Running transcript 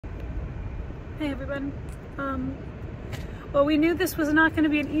Hey everyone. Well, we knew this was not going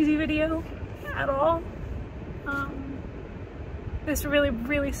to be an easy video at all. This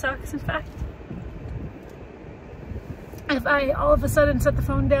really sucks, in fact. If I all of a sudden set the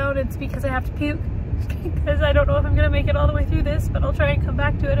phone down, it's because I have to puke. Because I don't know if I'm going to make it all the way through this, but I'll try and come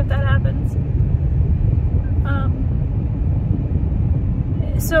back to it if that happens.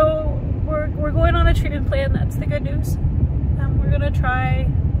 So we're going on a treatment plan, that's the good news. We're going to try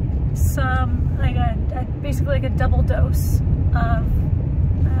some, basically like a double dose of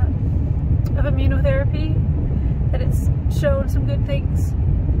immunotherapy, that it's shown some good things.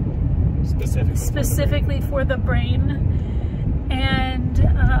 Specifically for the brain, and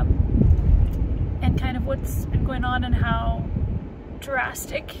kind of what's been going on and how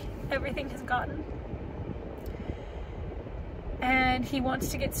drastic everything has gotten. And he wants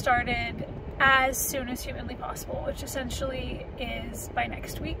to get started as soon as humanly possible, which essentially is by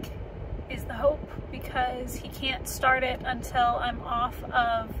next week is the hope, because he can't start it until I'm off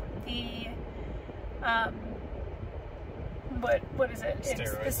of the what is it?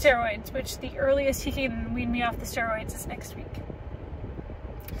 Steroids. It's the steroids, which the earliest he can wean me off the steroids is next week.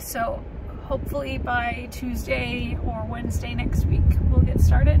 So hopefully by Tuesday or Wednesday next week we'll get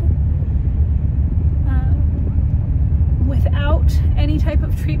started. Without any type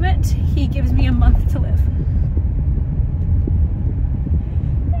of treatment, he gives me a month to live.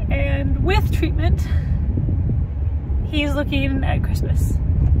 And with treatment, he's looking at Christmas.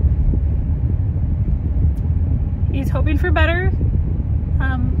 He's hoping for better,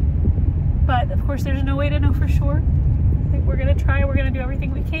 but of course there's no way to know for sure. Like, we're gonna try, we're gonna do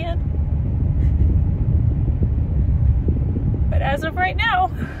everything we can. But as of right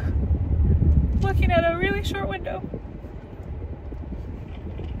now, looking at a really short window.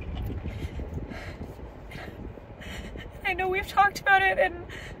 I know we've talked about it, and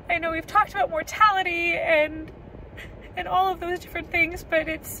I know we've talked about mortality and all of those different things, but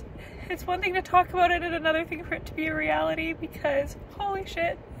it's one thing to talk about it and another thing for it to be a reality, because holy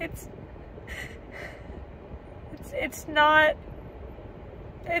shit, it's not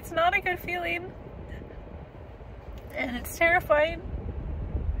a good feeling, and it's terrifying,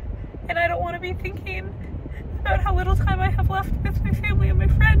 and I don't want to be thinking about how little time I have left with my family and my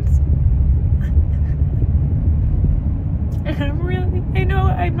friends. And I know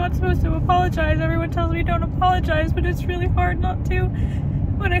I'm not supposed to apologize. Everyone tells me don't apologize, but it's really hard not to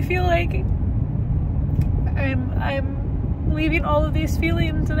when I feel like I'm leaving all of these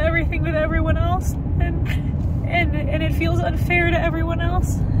feelings and everything with everyone else, and it feels unfair to everyone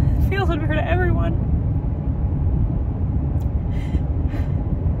else. It feels unfair to everyone.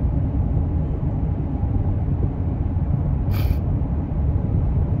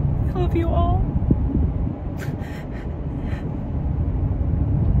 I love you all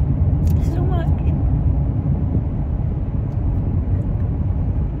so much.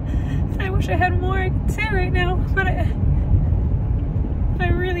 I wish I had more I could say right now, but I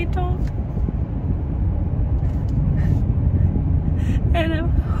really don't. And I'm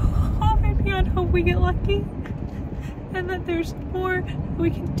hoping beyond hope we get lucky, and that there's more we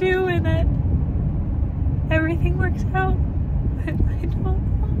can do, and that everything works out. But I don't know.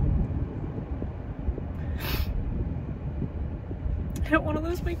 I don't want to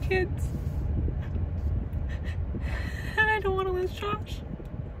lose my kids. And I don't want to lose Josh.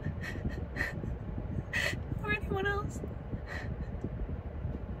 Or anyone else.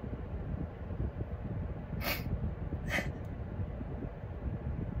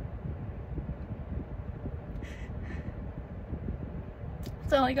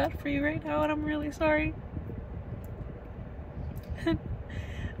 That's all I got for you right now, and I'm really sorry. And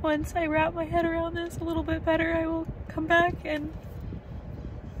once I wrap my head around this a little bit better, I will come back and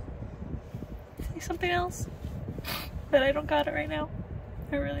say something else. But I don't got it right now.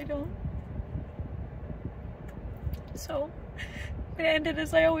 I really don't. So, I'm gonna end it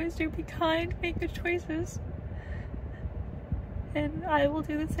as I always do. Be kind, make good choices. And I will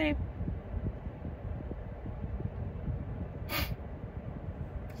do the same.